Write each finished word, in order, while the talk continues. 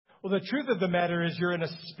Well, the truth of the matter is you're in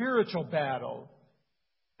a spiritual battle,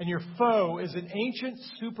 and your foe is an ancient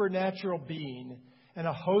supernatural being and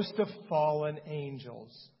a host of fallen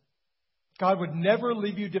angels. God would never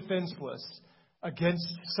leave you defenseless against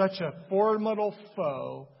such a formidable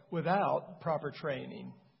foe without proper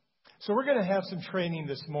training. So we're going to have some training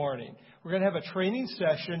this morning. We're going to have a training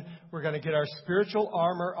session. We're going to get our spiritual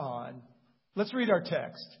armor on. Let's read our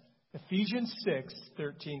text. Ephesians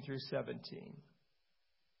 6:13 through 17.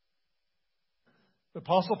 The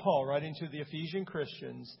Apostle Paul writing to the Ephesian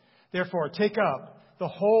Christians, "Therefore, take up the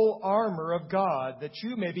whole armor of God, that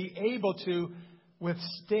you may be able to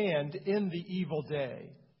withstand in the evil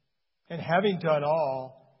day, and having done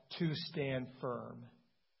all, to stand firm.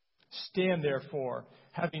 Stand therefore,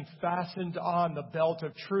 having fastened on the belt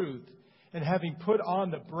of truth, and having put on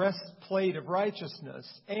the breastplate of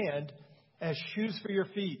righteousness, and as shoes for your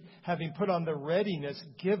feet, having put on the readiness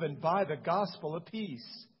given by the gospel of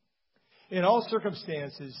peace. In all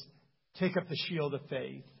circumstances, take up the shield of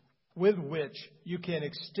faith, with which you can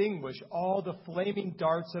extinguish all the flaming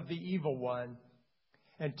darts of the evil one,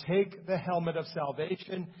 and take the helmet of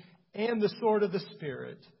salvation and the sword of the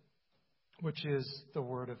Spirit, which is the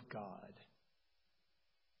Word of God."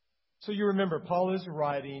 So you remember, Paul is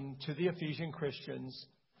writing to the Ephesian Christians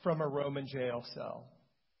from a Roman jail cell.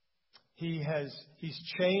 He's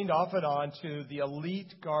chained off and on to the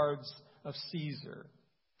elite guards of Caesar.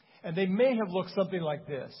 And they may have looked something like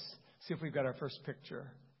this. See if we've got our first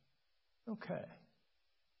picture. Okay.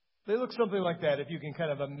 They look something like that, if you can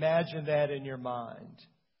kind of imagine that in your mind.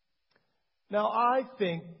 Now, I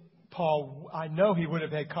think I know he would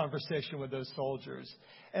have had conversation with those soldiers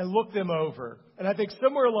and looked them over. And I think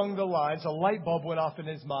somewhere along the lines, a light bulb went off in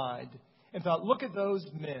his mind and thought, look at those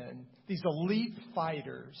men, these elite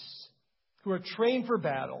fighters who are trained for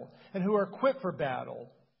battle and who are equipped for battle.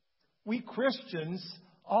 We Christians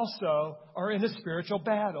also are in a spiritual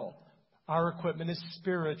battle. Our equipment is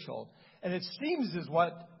spiritual. And it seems as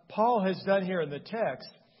what Paul has done here in the text,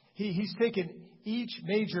 he's taken each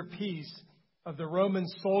major piece of the Roman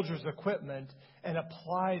soldier's equipment and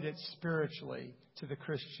applied it spiritually to the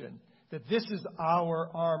Christian. That this is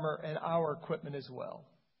our armor and our equipment as well.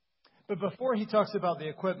 But before he talks about the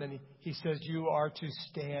equipment, he says you are to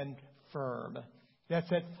stand firm. That's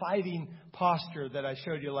that fighting posture that I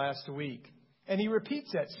showed you last week. And he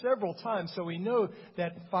repeats that several times, so we know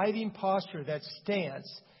that fighting posture, that stance,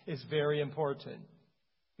 is very important.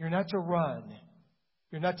 You're not to run.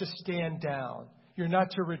 You're not to stand down. You're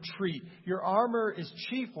not to retreat. Your armor is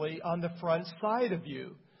chiefly on the front side of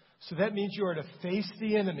you. So that means you are to face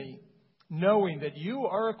the enemy, knowing that you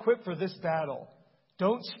are equipped for this battle.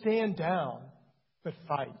 Don't stand down, but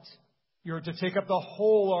fight. You're to take up the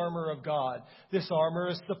whole armor of God. This armor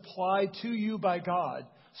is supplied to you by God.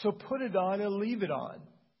 So put it on and leave it on.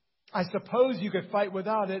 I suppose you could fight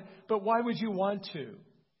without it, but why would you want to?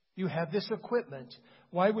 You have this equipment.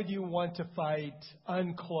 Why would you want to fight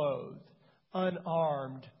unclothed,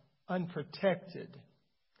 unarmed, unprotected?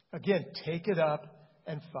 Again, take it up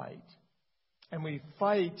and fight. And we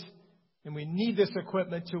fight, and we need this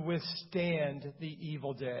equipment to withstand the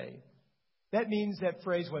evil day. That means that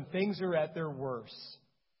phrase, when things are at their worst.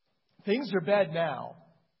 Things are bad now,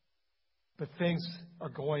 but things are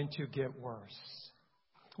going to get worse.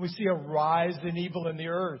 We see a rise in evil in the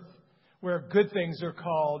earth, where good things are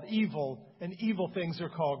called evil and evil things are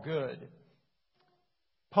called good.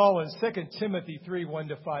 Paul in 2 Timothy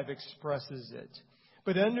 3:1-5 expresses it.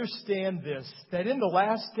 But understand this, that in the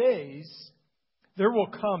last days there will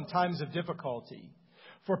come times of difficulty.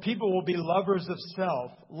 For people will be lovers of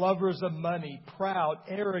self, lovers of money, proud,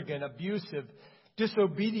 arrogant, abusive,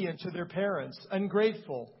 disobedient to their parents,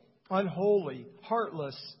 ungrateful, unholy,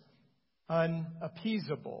 heartless,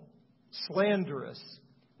 unappeasable, slanderous,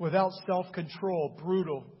 without self-control,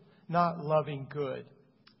 brutal, not loving good,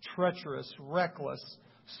 treacherous, reckless,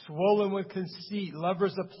 swollen with conceit,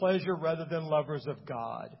 lovers of pleasure rather than lovers of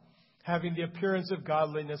God, having the appearance of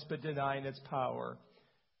godliness but denying its power.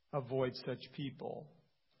 Avoid such people.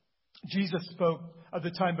 Jesus spoke of the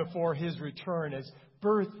time before his return as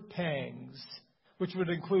birth pangs, which would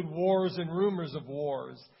include wars and rumors of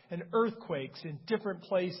wars, and earthquakes in different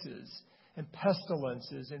places, and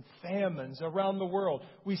pestilences and famines around the world.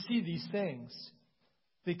 We see these things.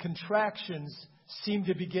 The contractions seem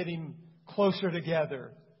to be getting closer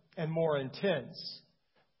together and more intense.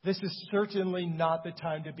 This is certainly not the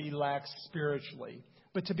time to be lax spiritually,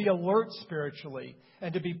 but to be alert spiritually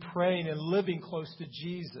and to be praying and living close to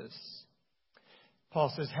Jesus.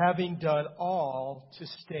 Paul says, having done all to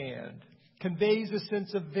stand, conveys a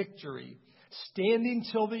sense of victory, standing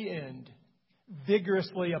till the end,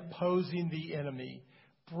 vigorously opposing the enemy,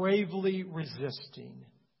 bravely resisting,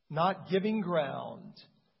 not giving ground,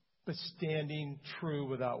 but standing true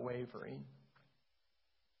without wavering.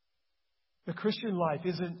 The Christian life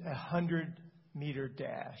isn't a 100-meter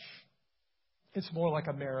dash. It's more like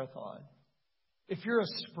a marathon. If you're a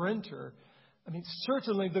sprinter,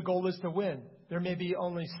 certainly the goal is to win. There may be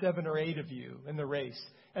only 7 or 8 of you in the race,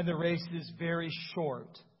 and the race is very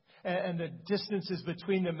short. And the distances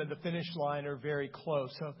between them and the finish line are very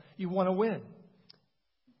close. So you want to win.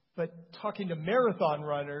 But talking to marathon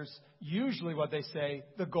runners, usually what they say,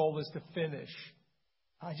 the goal is to finish.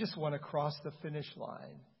 I just want to cross the finish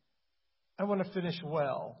line. I want to finish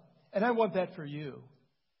well. And I want that for you.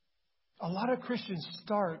 A lot of Christians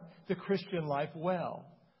start the Christian life well.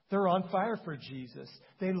 They're on fire for Jesus.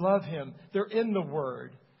 They love Him. They're in the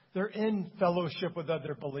Word. They're in fellowship with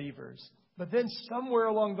other believers. But then somewhere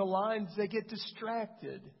along the lines, they get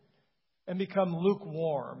distracted and become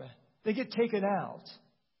lukewarm. They get taken out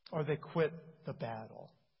or they quit the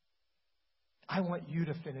battle. I want you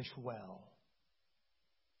to finish well.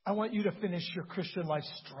 I want you to finish your Christian life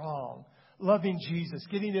strong, loving Jesus,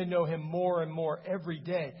 getting to know Him more and more every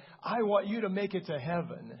day. I want you to make it to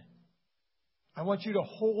heaven. I want you to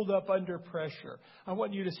hold up under pressure. I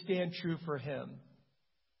want you to stand true for Him.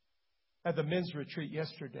 At the men's retreat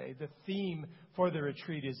yesterday, the theme for the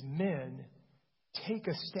retreat is Men, Take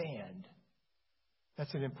a Stand.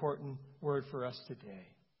 That's an important word for us today.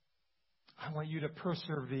 I want you to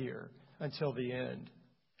persevere until the end.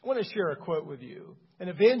 I want to share a quote with you. An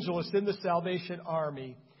evangelist in the Salvation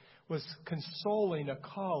Army was consoling a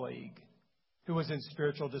colleague who was in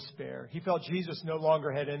spiritual despair. He felt Jesus no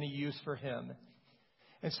longer had any use for him.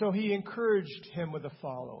 And so he encouraged him with the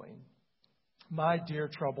following. My dear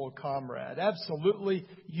troubled comrade, absolutely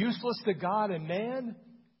useless to God and man?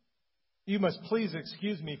 You must please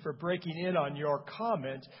excuse me for breaking in on your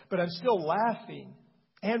comment, but I'm still laughing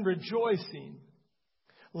and rejoicing.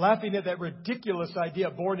 Laughing at that ridiculous idea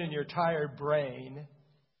born in your tired brain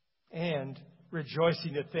and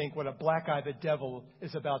rejoicing to think what a black eye the devil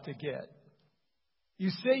is about to get. You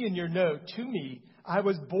say in your note to me, I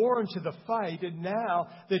was born to the fight, and now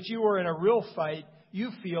that you are in a real fight, you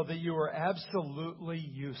feel that you are absolutely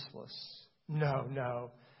useless.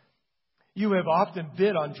 No. You have often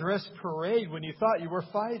been on dress parade when you thought you were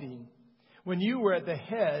fighting. When you were at the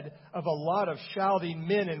head of a lot of shouting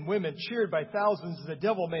men and women cheered by thousands, the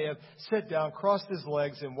devil may have sat down, crossed his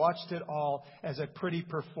legs, and watched it all as a pretty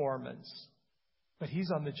performance. But he's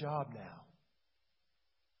on the job now.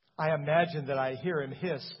 I imagine that I hear him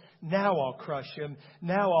hiss, now I'll crush him.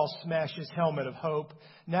 Now I'll smash his helmet of hope.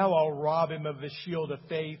 Now I'll rob him of his shield of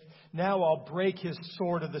faith. Now I'll break his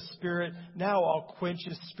sword of the Spirit. Now I'll quench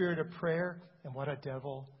his spirit of prayer. And what a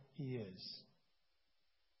devil he is.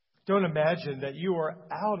 Don't imagine that you are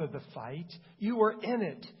out of the fight. You are in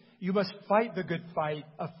it. You must fight the good fight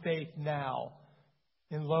of faith now,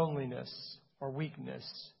 in loneliness or weakness.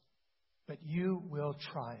 But you will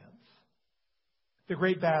triumph. The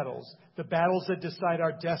great battles, the battles that decide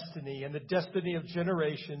our destiny and the destiny of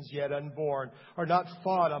generations yet unborn, are not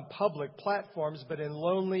fought on public platforms, but in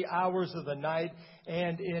lonely hours of the night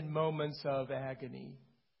and in moments of agony.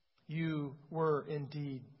 You were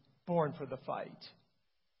indeed born for the fight.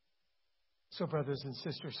 So, brothers and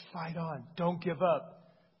sisters, fight on. Don't give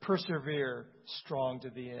up. Persevere strong to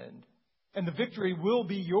the end. And the victory will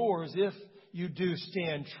be yours if you do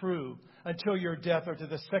stand true until your death or to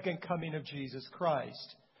the second coming of Jesus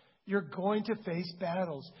Christ. You're going to face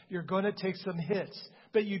battles. You're going to take some hits,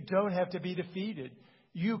 but you don't have to be defeated.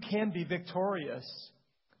 You can be victorious.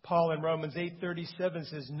 Paul in Romans 8:37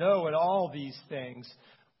 says, no, in all these things,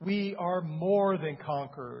 we are more than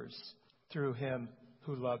conquerors through Him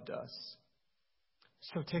who loved us.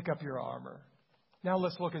 So take up your armor. Now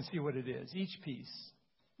let's look and see what it is. Each piece.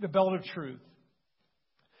 The belt of truth.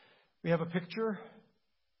 We have a picture?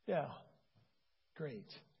 Yeah. Great.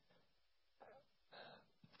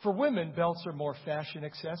 For women, belts are more fashion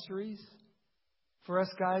accessories. For us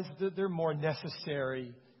guys, they're more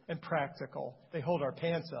necessary and practical. They hold our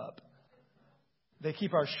pants up. They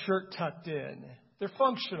keep our shirt tucked in. They're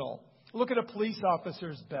functional. Look at a police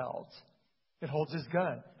officer's belt. It holds his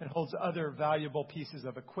gun. It holds other valuable pieces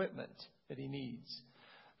of equipment that he needs.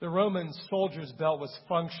 The Roman soldier's belt was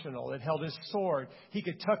functional. It held his sword. He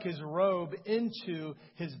could tuck his robe into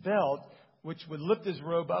his belt, which would lift his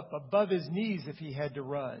robe up above his knees if he had to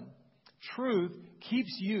run. Truth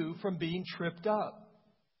keeps you from being tripped up.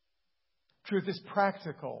 Truth is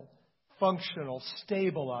practical, functional,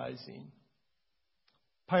 stabilizing.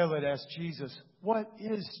 Pilate asked Jesus, what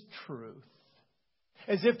is truth?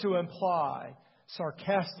 As if to imply,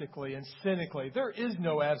 sarcastically and cynically. There is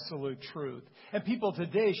no absolute truth. And people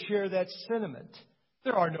today share that sentiment.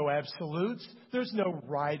 There are no absolutes. There's no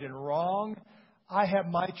right and wrong. I have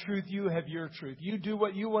my truth. You have your truth. You do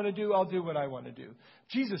what you want to do. I'll do what I want to do.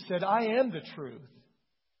 Jesus said, I am the truth.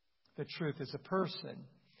 The truth is a person.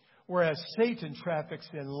 Whereas Satan traffics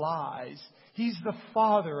in lies. He's the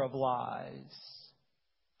father of lies.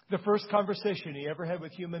 The first conversation he ever had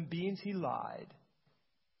with human beings, he lied.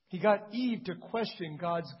 He got Eve to question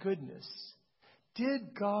God's goodness.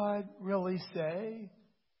 Did God really say?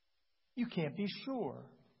 You can't be sure.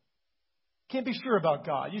 Can't be sure about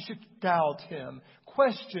God. You should doubt Him.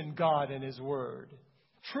 Question God and His Word.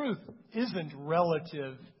 Truth isn't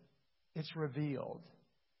relative. It's revealed.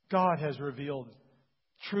 God has revealed.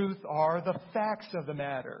 Truth are the facts of the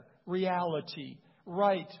matter. Reality.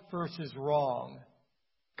 Right versus wrong.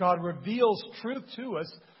 God reveals truth to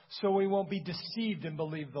us so we won't be deceived and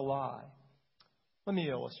believe the lie. Let me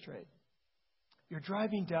illustrate. You're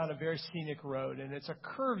driving down a very scenic road, and it's a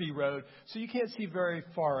curvy road, so you can't see very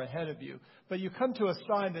far ahead of you. But you come to a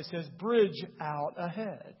sign that says, bridge out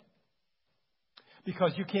ahead.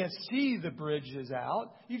 Because you can't see the bridges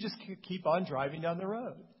out, you just keep on driving down the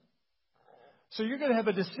road. So you're going to have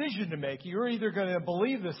a decision to make. You're either going to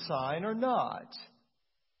believe the sign or not.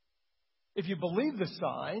 If you believe the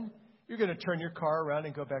sign, you're going to turn your car around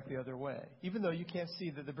and go back the other way, even though you can't see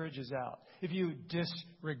that the bridge is out. If you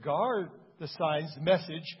disregard the sign's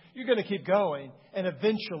message, you're going to keep going and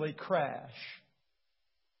eventually crash.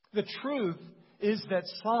 The truth is that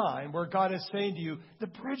sign where God is saying to you, the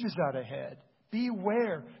bridge is out ahead.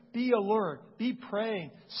 Beware, be alert, be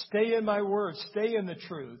praying, stay in my word, stay in the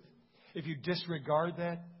truth. If you disregard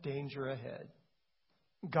that, danger ahead.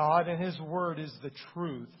 God and His word is the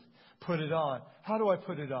truth. Put it on. How do I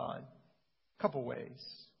put it on? A couple ways.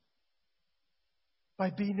 By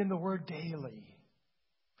being in the Word daily.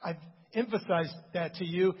 I've emphasized that to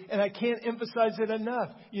you, and I can't emphasize it enough.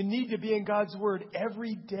 You need to be in God's Word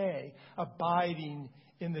every day, abiding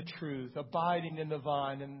in the truth, abiding in the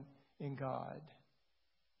vine and in God.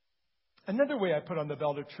 Another way I put on the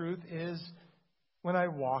belt of truth is when I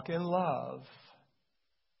walk in love.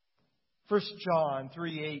 1 John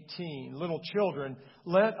 3:18, little children,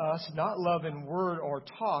 let us not love in word or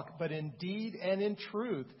talk, but in deed and in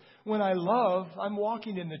truth. When I love, I'm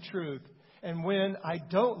walking in the truth. And when I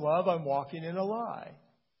don't love, I'm walking in a lie.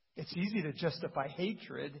 It's easy to justify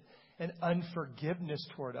hatred and unforgiveness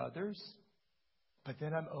toward others, but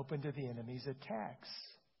then I'm open to the enemy's attacks.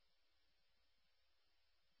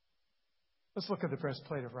 Let's look at the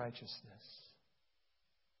breastplate of righteousness.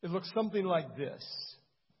 It looks something like this.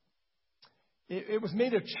 It was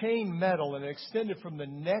made of chain metal and extended from the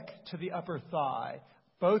neck to the upper thigh.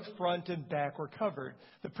 Both front and back were covered.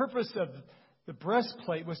 The purpose of the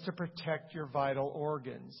breastplate was to protect your vital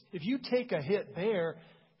organs. If you take a hit there,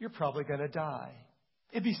 you're probably going to die.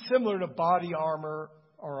 It'd be similar to body armor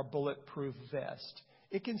or a bulletproof vest.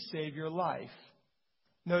 It can save your life.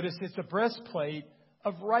 Notice it's a breastplate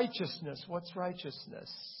of righteousness. What's righteousness?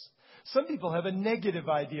 Some people have a negative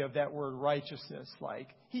idea of that word righteousness, like,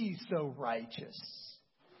 he's so righteous.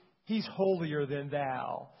 He's holier than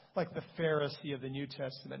thou, like the Pharisee of the New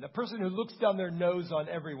Testament. A person who looks down their nose on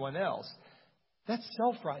everyone else. That's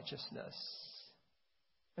self-righteousness.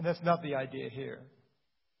 And that's not the idea here.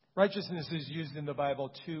 Righteousness is used in the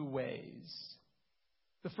Bible two ways.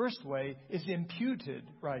 The first way is imputed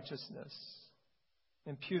righteousness.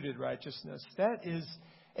 Imputed righteousness. That is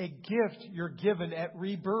a gift you're given at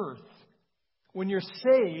rebirth. When you're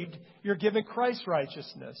saved, you're given Christ's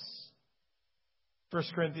righteousness. 1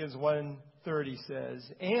 Corinthians 1:30 says,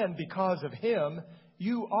 and because of Him,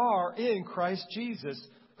 you are in Christ Jesus,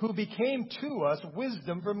 who became to us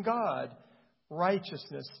wisdom from God,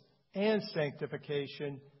 righteousness and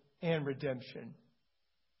sanctification and redemption.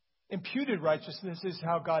 Imputed righteousness is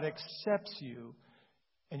how God accepts you,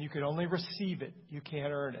 and you can only receive it. You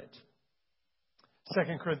can't earn it.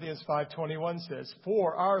 2 Corinthians 5:21 says,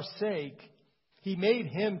 for our sake, He made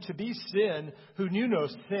Him to be sin who knew no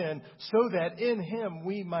sin, so that in Him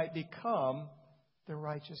we might become the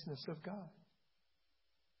righteousness of God.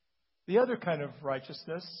 The other kind of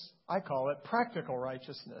righteousness, I call it practical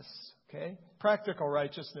righteousness. Okay? Practical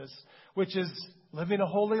righteousness, which is living a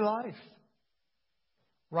holy life.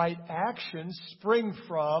 Right actions spring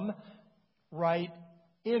from right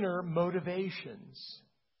inner motivations.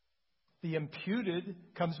 The imputed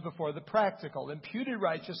comes before the practical. Imputed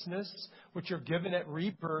righteousness, which are given at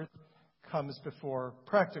rebirth, comes before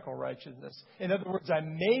practical righteousness. In other words,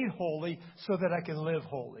 I'm made holy so that I can live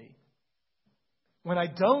holy. When I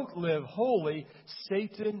don't live holy,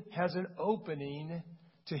 Satan has an opening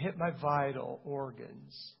to hit my vital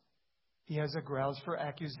organs. He has a grounds for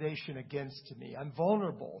accusation against me. I'm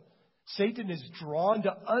vulnerable. Satan is drawn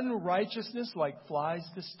to unrighteousness like flies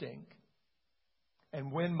to stink.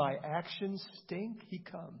 And when my actions stink, he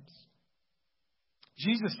comes.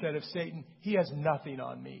 Jesus said of Satan, he has nothing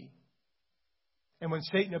on me. And when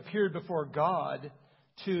Satan appeared before God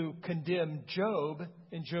to condemn Job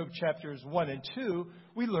in Job chapters 1 and 2,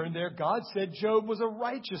 we learned there God said Job was a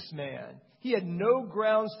righteous man. He had no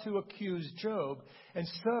grounds to accuse Job. And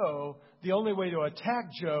so the only way to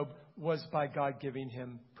attack Job was by God giving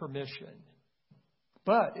him permission.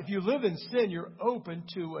 But if you live in sin, you're open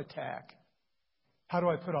to attack. How do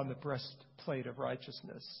I put on the breastplate of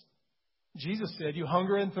righteousness? Jesus said, you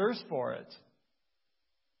hunger and thirst for it.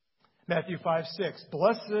 Matthew 5:6,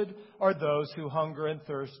 blessed are those who hunger and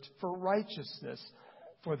thirst for righteousness,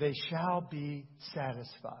 for they shall be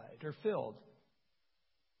satisfied or filled.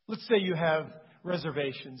 Let's say you have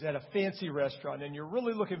reservations at a fancy restaurant and you're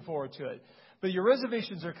really looking forward to it. But your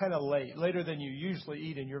reservations are kind of late, later than you usually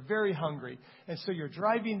eat, and you're very hungry. And so you're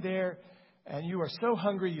driving there and you are so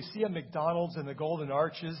hungry, you see a McDonald's in the Golden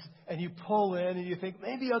Arches and you pull in and you think,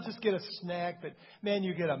 maybe I'll just get a snack. But man,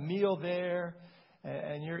 you get a meal there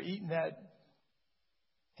and you're eating that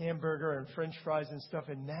hamburger and French fries and stuff.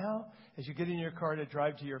 And now, as you get in your car to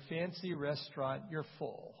drive to your fancy restaurant, you're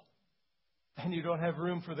full. And you don't have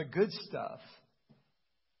room for the good stuff.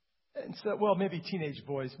 And so, well, maybe teenage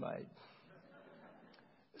boys might.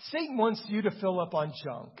 Satan wants you to fill up on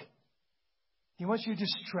junk. He wants you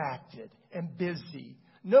distracted and busy.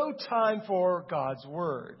 No time for God's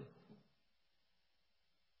Word.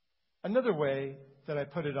 Another way that I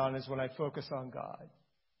put it on is when I focus on God.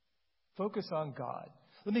 Focus on God.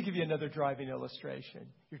 Let me give you another driving illustration.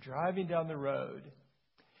 You're driving down the road,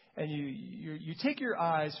 and you take your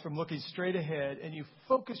eyes from looking straight ahead, and you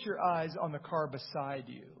focus your eyes on the car beside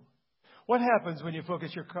you. What happens when you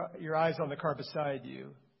focus your eyes on the car beside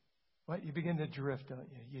you? What? You begin to drift, don't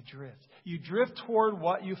you? You drift. You drift toward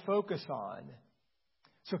what you focus on.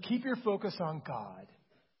 So keep your focus on God.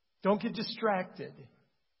 Don't get distracted.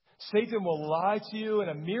 Satan will lie to you in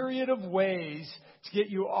a myriad of ways to get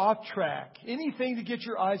you off track. Anything to get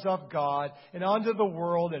your eyes off God and onto the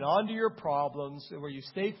world and onto your problems, where you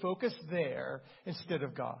stay focused there instead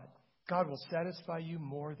of God. God will satisfy you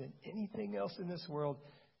more than anything else in this world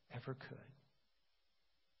ever could.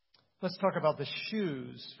 Let's talk about the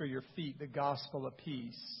shoes for your feet, the gospel of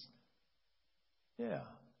peace. Yeah.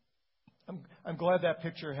 I'm glad that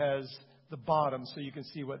picture has the bottom so you can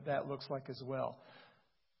see what that looks like as well.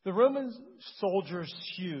 The Roman soldiers'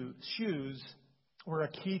 shoes were a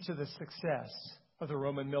key to the success of the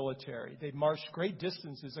Roman military. They marched great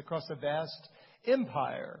distances across a vast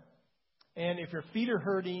empire. And if your feet are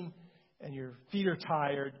hurting and your feet are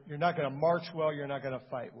tired, you're not going to march well, you're not going to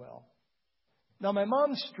fight well. Now, my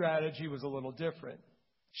mom's strategy was a little different.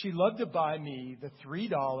 She loved to buy me the $3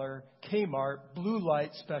 Kmart Blue Light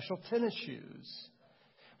Special tennis shoes,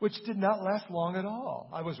 which did not last long at all.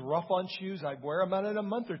 I was rough on shoes. I'd wear them out in a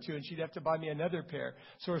month or two, and she'd have to buy me another pair.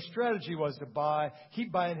 So her strategy was to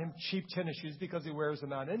keep buying him cheap tennis shoes because he wears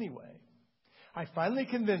them out anyway. I finally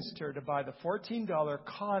convinced her to buy the $14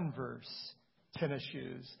 Converse tennis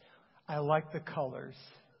shoes. I like the colors.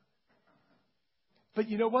 But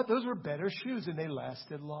you know what? Those were better shoes, and they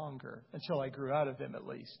lasted longer, until I grew out of them at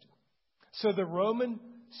least. So the Roman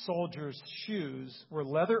soldiers' shoes were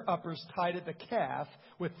leather uppers tied at the calf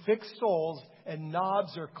with thick soles and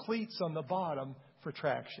knobs or cleats on the bottom for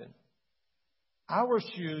traction. Our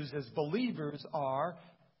shoes as believers are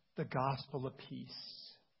the gospel of peace.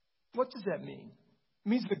 What does that mean? It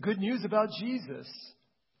means the good news about Jesus.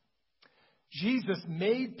 Jesus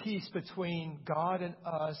made peace between God and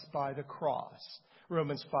us by the cross.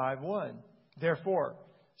 Romans 5:1. Therefore,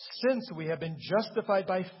 since we have been justified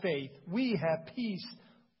by faith, we have peace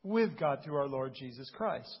with God through our Lord Jesus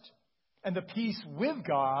Christ. And the peace with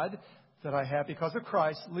God that I have because of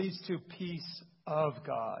Christ leads to peace of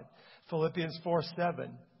God. Philippians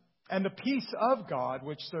 4:7. And the peace of God,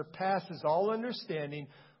 which surpasses all understanding,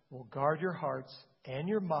 will guard your hearts and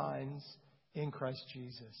your minds in Christ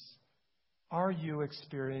Jesus. Are you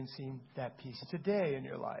experiencing that peace today in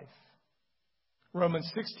your life?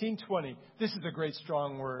 Romans 16:20. This is a great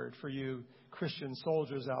strong word for you Christian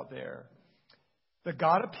soldiers out there. The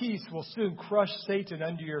God of peace will soon crush Satan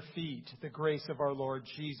under your feet. The grace of our Lord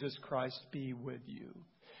Jesus Christ be with you.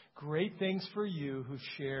 Great things for you who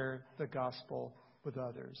share the gospel with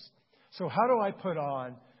others. So how do I put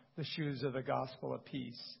on the shoes of the gospel of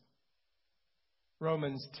peace?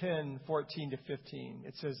 Romans 10:14-15.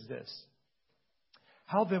 It says this.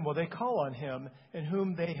 How then will they call on him in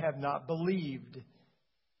whom they have not believed?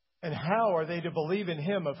 And how are they to believe in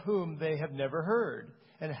him of whom they have never heard?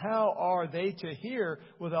 And how are they to hear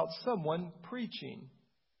without someone preaching?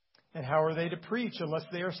 And how are they to preach unless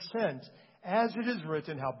they are sent? As it is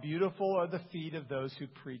written, how beautiful are the feet of those who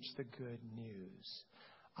preach the good news.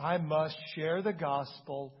 I must share the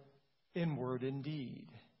gospel in word and deed.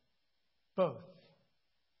 Both.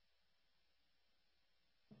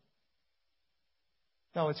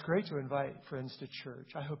 Now, it's great to invite friends to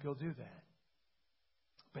church. I hope you'll do that.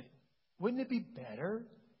 But wouldn't it be better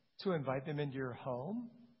to invite them into your home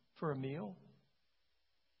for a meal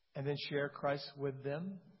and then share Christ with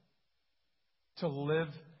them? To live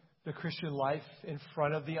the Christian life in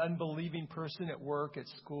front of the unbelieving person at work, at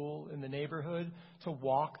school, in the neighborhood? To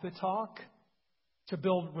walk the talk? To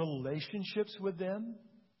build relationships with them?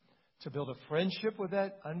 To build a friendship with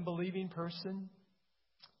that unbelieving person?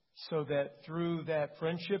 So that through that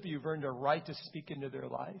friendship, you've earned a right to speak into their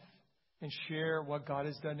life and share what God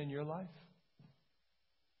has done in your life.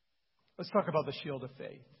 Let's talk about the shield of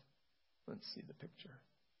faith. Let's see the picture.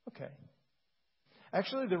 Okay.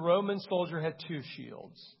 Actually, the Roman soldier had two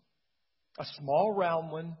shields. A small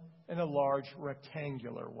round one and a large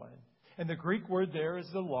rectangular one. And the Greek word there is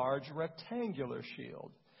the large rectangular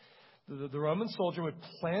shield. The Roman soldier would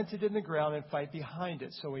plant it in the ground and fight behind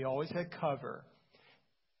it, so he always had cover.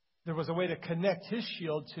 There was a way to connect his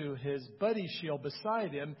shield to his buddy's shield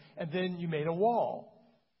beside him, and then you made a wall.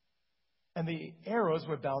 And the arrows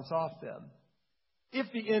would bounce off them. If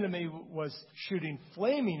the enemy was shooting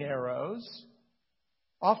flaming arrows,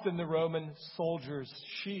 often the Roman soldier's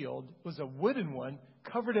shield was a wooden one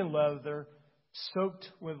covered in leather, soaked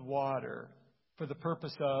with water for the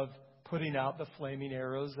purpose of putting out the flaming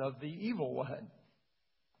arrows of the evil one.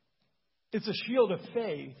 It's a shield of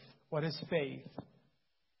faith. What is faith?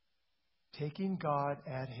 Taking God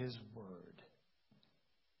at His word.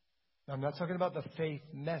 Now, I'm not talking about the faith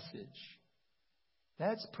message.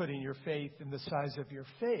 That's putting your faith in the size of your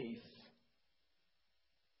faith.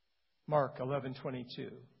 Mark 11:22.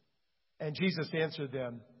 And Jesus answered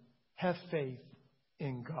them, have faith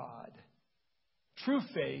in God. True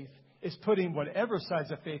faith is putting whatever size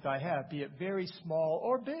of faith I have, be it very small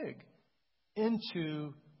or big,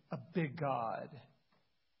 into a big God.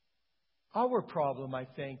 Our problem, I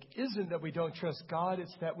think, isn't that we don't trust God,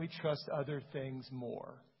 it's that we trust other things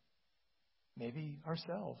more. Maybe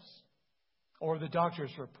ourselves, or the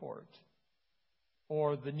doctor's report,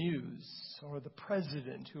 or the news, or the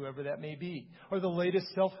president, whoever that may be, or the latest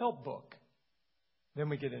self-help book. Then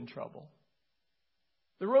we get in trouble.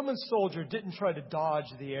 The Roman soldier didn't try to dodge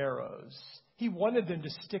the arrows. He wanted them to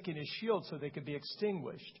stick in his shield so they could be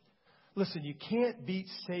extinguished. Listen, you can't beat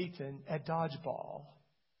Satan at dodgeball.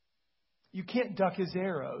 You can't duck his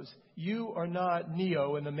arrows. You are not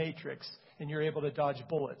Neo in the Matrix, and you're able to dodge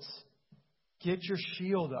bullets. Get your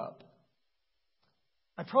shield up.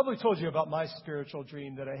 I probably told you about my spiritual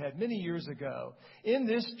dream that I had many years ago. In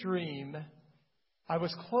this dream, I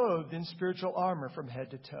was clothed in spiritual armor from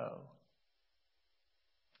head to toe.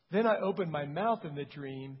 Then I opened my mouth in the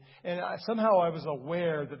dream, and somehow I was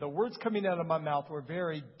aware that the words coming out of my mouth were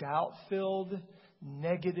very doubt-filled,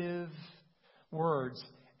 negative words.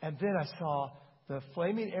 And then I saw the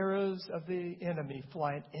flaming arrows of the enemy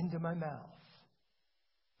flying into my mouth,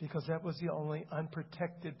 because that was the only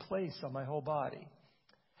unprotected place on my whole body.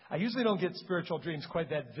 I usually don't get spiritual dreams quite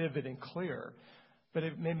that vivid and clear, but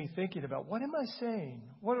it made me thinking about, what am I saying?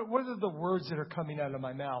 What are the words that are coming out of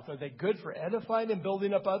my mouth? Are they good for edifying and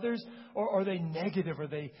building up others? Or are they negative? Are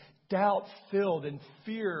they doubt-filled and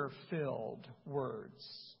fear-filled words?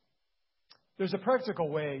 There's a practical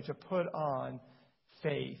way to put on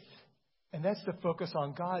faith, and that's to focus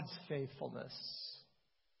on God's faithfulness.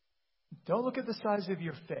 Don't look at the size of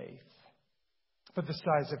your faith, but the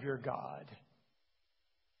size of your God.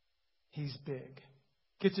 He's big.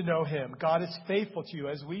 Get to know Him. God is faithful to you,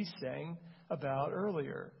 as we sang about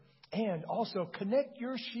earlier. And also connect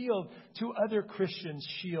your shield to other Christians'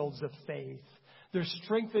 shields of faith. There's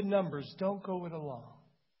strength in numbers. Don't go it alone.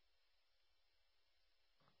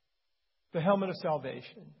 The helmet of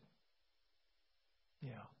salvation.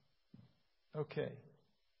 Yeah. Okay.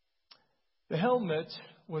 The helmet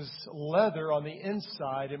was leather on the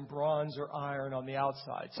inside and bronze or iron on the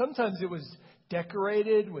outside. Sometimes it was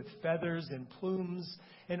decorated with feathers and plumes,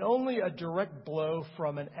 and only a direct blow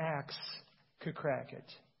from an axe could crack it.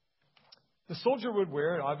 The soldier would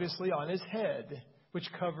wear it, obviously, on his head, which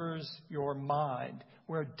covers your mind,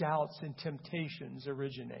 where doubts and temptations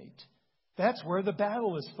originate. That's where the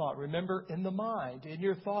battle is fought. Remember, in the mind, in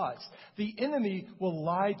your thoughts. The enemy will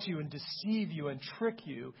lie to you and deceive you and trick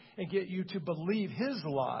you and get you to believe his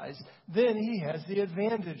lies. Then he has the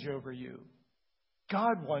advantage over you.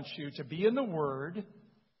 God wants you to be in the Word,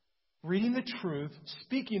 reading the truth,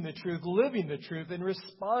 speaking the truth, living the truth, and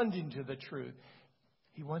responding to the truth.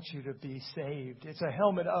 He wants you to be saved. It's a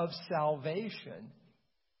helmet of salvation.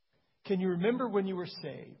 Can you remember when you were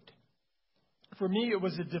saved? For me, it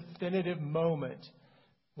was a definitive moment.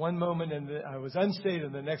 One moment I was unsaved,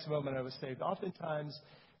 and the next moment I was saved. Oftentimes,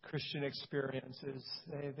 Christian experiences,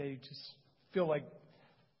 they just feel like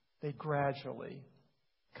they gradually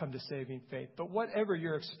come to saving faith. But whatever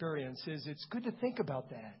your experience is, it's good to think about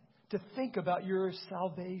that, to think about your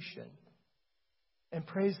salvation. And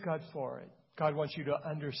praise God for it. God wants you to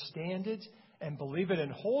understand it and believe it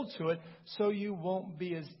and hold to it so you won't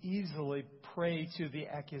be as easily prey to the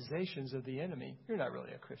accusations of the enemy. You're not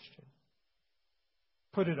really a Christian.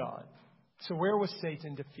 Put it on. So where was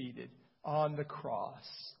Satan defeated? On the cross.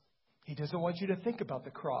 He doesn't want you to think about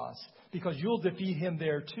the cross because you'll defeat him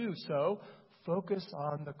there too. So focus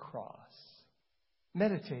on the cross.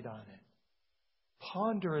 Meditate on it.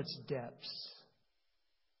 Ponder its depths.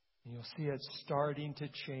 And you'll see it starting to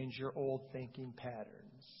change your old thinking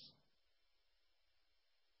patterns.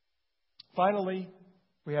 Finally,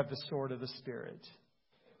 we have the sword of the Spirit.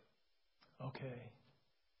 Okay.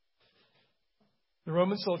 The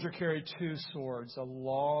Roman soldier carried two swords, a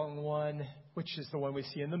long one, which is the one we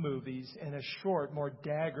see in the movies, and a short, more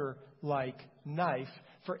dagger-like knife.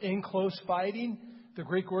 For in close fighting, the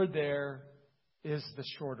Greek word there is the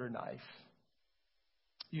shorter knife,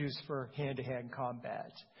 used for hand-to-hand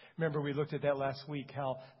combat. Remember, we looked at that last week,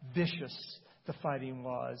 how vicious the fighting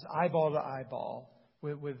was, eyeball to eyeball,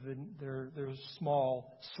 with their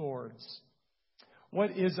small swords.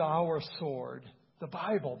 What is our sword? The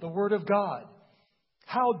Bible, the Word of God.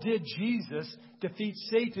 How did Jesus defeat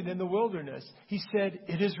Satan in the wilderness? He said,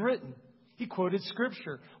 "It is written." He quoted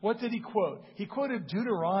Scripture. What did he quote? He quoted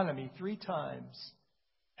Deuteronomy 3 times.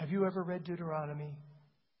 Have you ever read Deuteronomy?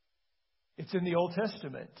 It's in the Old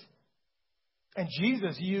Testament. And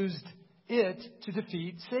Jesus used it to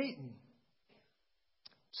defeat Satan.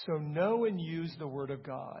 So know and use the Word of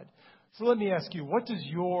God. So let me ask you, what does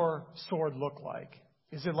your sword look like?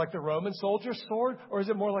 Is it like the Roman soldier's sword, or is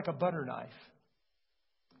it more like a butter knife?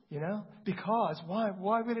 You know? Because,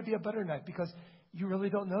 why would it be a butter knife? Because you really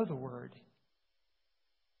don't know the Word.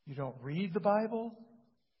 You don't read the Bible.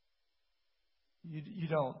 You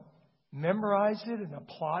don't memorize it and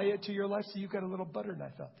apply it to your life, so you've got a little butter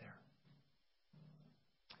knife out there.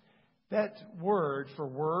 That word for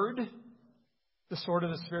word, the sword of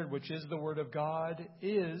the Spirit, which is the Word of God,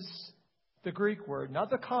 is the Greek word. Not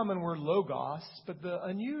the common word logos, but the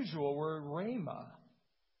unusual word rhema,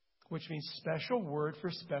 which means special word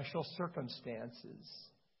for special circumstances.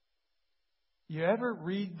 You ever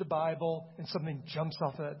read the Bible and something jumps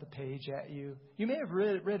off the page at you? You may have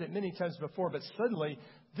read it many times before, but suddenly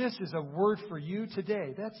this is a word for you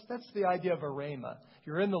today. That's the idea of a rhema.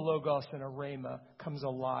 You're in the Logos and a rhema comes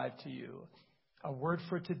alive to you. A word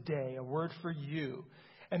for today, a word for you.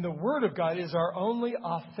 And the Word of God is our only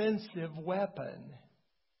offensive weapon.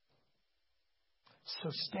 So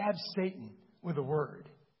stab Satan with the Word.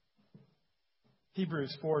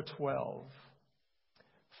 Hebrews 4:12.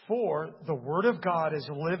 For the Word of God is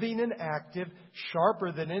living and active,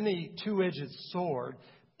 sharper than any two-edged sword,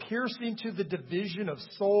 piercing to the division of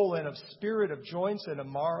soul and of spirit, of joints and of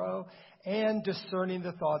marrow, and discerning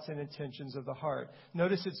the thoughts and intentions of the heart.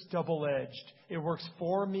 Notice it's double-edged. It works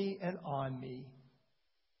for me and on me.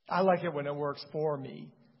 I like it when it works for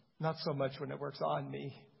me, not so much when it works on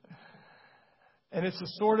me. And it's the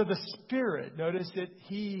sword of the Spirit. Notice that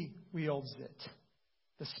He wields it.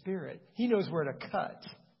 The Spirit. He knows where to cut.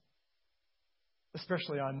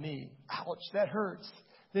 Especially on me. Ouch, that hurts.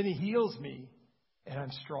 Then He heals me, and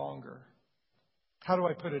I'm stronger. How do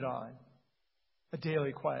I put it on? A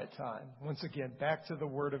daily quiet time. Once again, back to the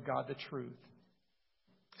Word of God, the truth.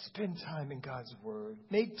 Spend time in God's Word.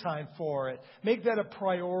 Make time for it. Make that a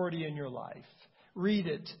priority in your life. Read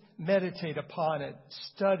it. Meditate upon it.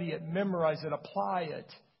 Study it. Memorize it. Apply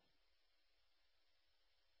it.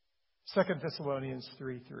 2 Thessalonians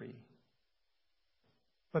 3:3.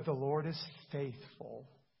 But the Lord is faithful.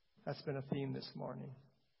 That's been a theme this morning.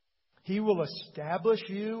 He will establish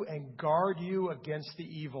you and guard you against the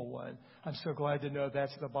evil one. I'm so glad to know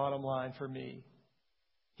that's the bottom line for me.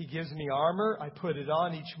 He gives me armor. I put it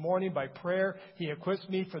on each morning by prayer. He equips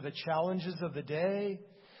me for the challenges of the day.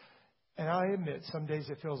 And I admit, some days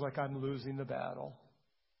it feels like I'm losing the battle.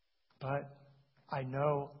 But I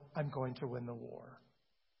know I'm going to win the war.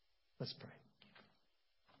 Let's pray.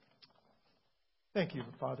 Thank you,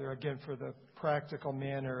 Father, again for the practical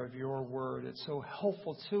manner of your word. It's so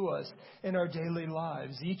helpful to us in our daily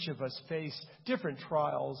lives. Each of us face different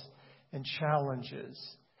trials and challenges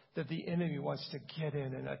that the enemy wants to get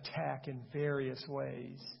in and attack in various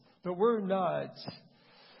ways. But we're not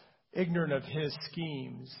ignorant of his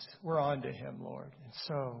schemes. We're on to him, Lord. And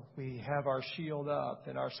so we have our shield up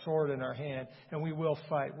and our sword in our hand, and we will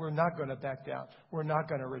fight. We're not going to back down. We're not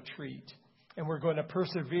going to retreat. And we're going to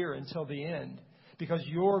persevere until the end, because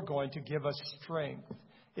you're going to give us strength.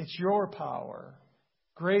 It's your power.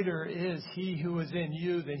 Greater is he who is in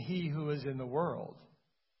you than he who is in the world.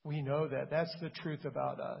 We know that. That's the truth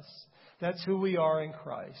about us. That's who we are in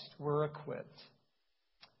Christ. We're equipped.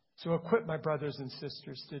 So equip my brothers and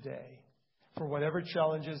sisters today for whatever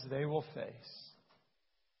challenges they will face,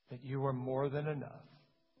 that you are more than enough.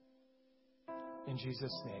 In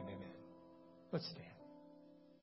Jesus' name, amen. Let's stand.